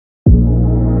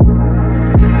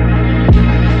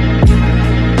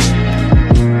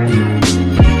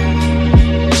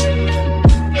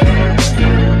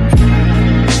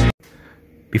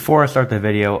Before I start the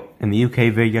video, in the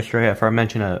UK video yesterday, I forgot to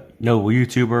mention a notable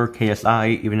YouTuber,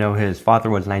 KSI, even though his father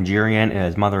was Nigerian and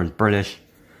his mother is British.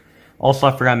 Also,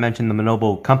 I forgot to mention the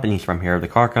notable companies from here, the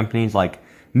car companies like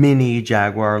Mini,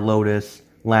 Jaguar, Lotus,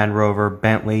 Land Rover,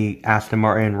 Bentley, Aston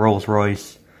Martin,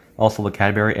 Rolls-Royce. Also, the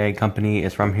Cadbury Egg Company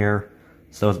is from here.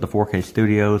 So is the 4K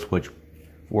Studios,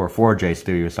 or 4J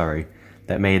Studios, sorry,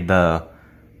 that made the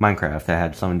Minecraft, that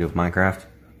had something to do with Minecraft.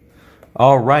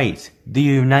 Alright, the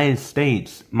United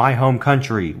States, my home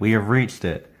country, we have reached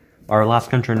it. Our last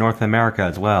country in North America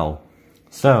as well.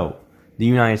 So, the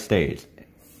United States.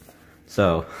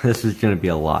 So, this is going to be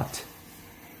a lot.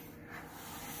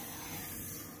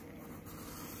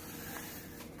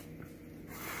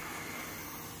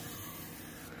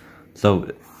 So,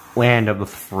 land of the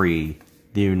free,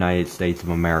 the United States of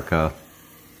America.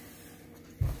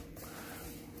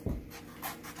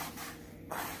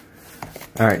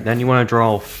 Alright, then you want to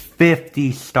draw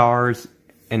 50 stars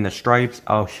in the stripes.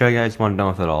 I'll show you guys when I'm done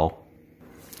with it all.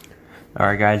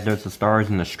 Alright guys, there's the stars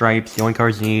and the stripes. The only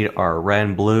colors you need are red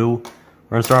and blue. We're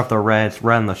going to start off the red. It's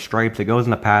red on the stripes. It goes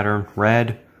in the pattern.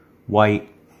 Red, white,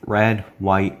 red,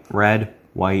 white, red,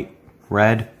 white,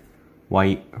 red,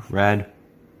 white, red,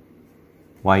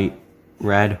 white,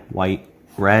 red, white,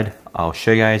 red. I'll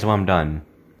show you guys when I'm done.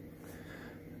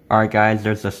 Alright guys,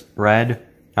 there's this red.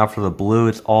 Now for the blue,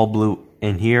 it's all blue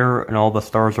in here, and all the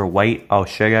stars are white. I'll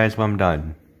show you guys when I'm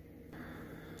done.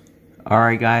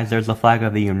 Alright guys, there's the flag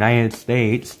of the United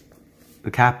States. The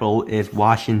capital is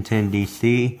Washington,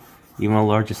 D.C. Even the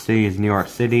largest city is New York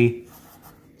City.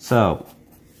 So,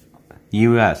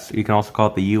 U.S. You can also call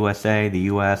it the USA, the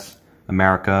U.S.,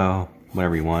 America,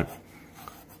 whatever you want.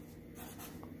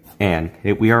 And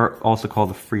we are also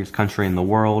called the freest country in the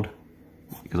world,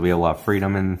 because we have a lot of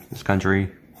freedom in this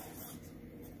country.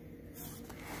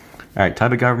 Alright,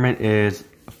 type of government is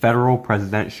federal,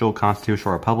 presidential,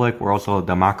 constitutional republic. We're also a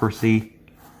democracy.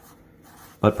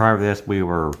 But prior to this,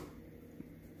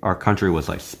 our country was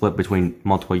like split between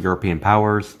multiple European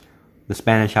powers. The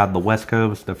Spanish had the west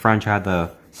coast, the French had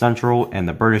the central, and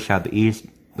the British had the east.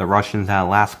 The Russians had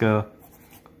Alaska.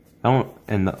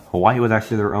 And Hawaii was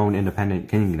actually their own independent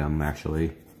kingdom,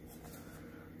 actually.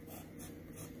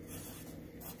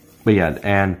 But yeah,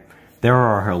 and there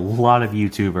are a lot of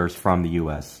YouTubers from the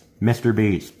US. Mr.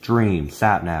 Beast, Dream,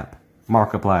 Satnap,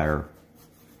 Markiplier.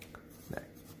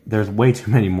 There's way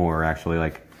too many more, actually,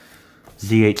 like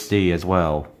ZHC as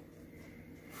well.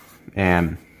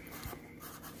 And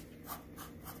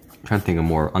I'm trying to think of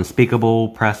more. Unspeakable,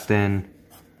 Preston.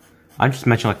 I just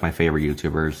mentioned like my favorite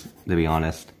YouTubers, to be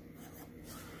honest.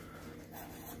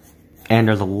 And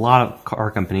there's a lot of car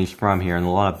companies from here, and a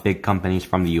lot of big companies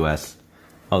from the US.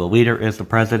 Oh, the leader is the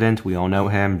president. We all know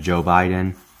him, Joe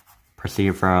Biden.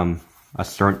 Perceived from a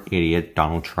certain idiot,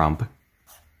 Donald Trump.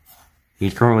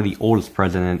 He's currently the oldest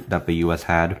president that the US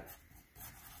had.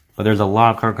 But there's a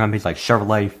lot of car companies like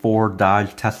Chevrolet, Ford,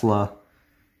 Dodge, Tesla.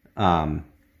 What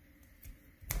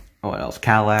else?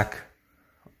 Cadillac.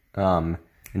 And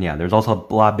yeah, there's also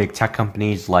a lot of big tech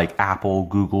companies like Apple,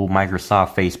 Google,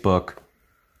 Microsoft, Facebook.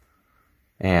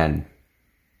 And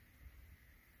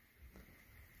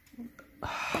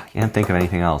I can't think of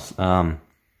anything else.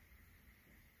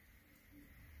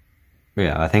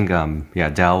 Yeah, I think, yeah,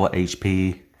 Dell,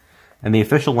 HP, and the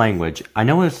official language. I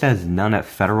know it says none at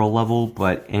federal level,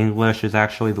 but English is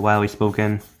actually the widely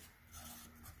spoken.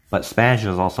 But Spanish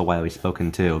is also widely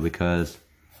spoken too, because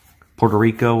Puerto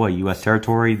Rico, a U.S.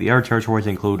 territory. The other territories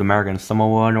include American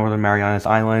Samoa, Northern Marianas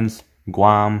Islands,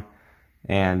 Guam,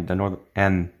 and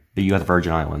the U.S.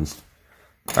 Virgin Islands.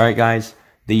 Alright guys,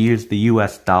 they use the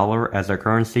U.S. dollar as their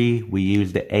currency. We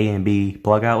use the A and B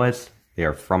plug outlets. They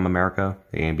are from America.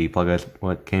 The A and B plug is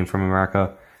what came from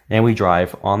America. And we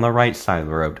drive on the right side of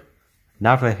the road.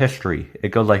 Now for the history. It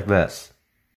goes like this.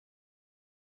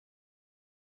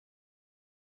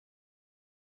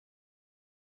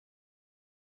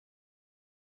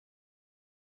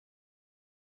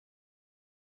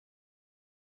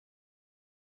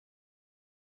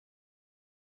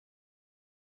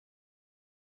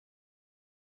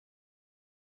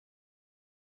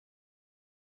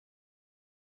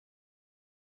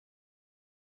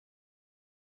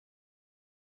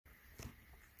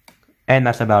 And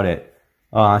that's about it.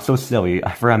 So silly.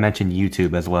 I forgot to mention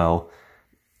YouTube as well.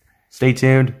 Stay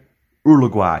tuned.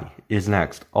 Uruguay is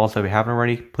next. Also, if you haven't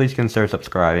already, please consider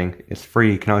subscribing. It's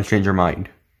free. You can always change your mind.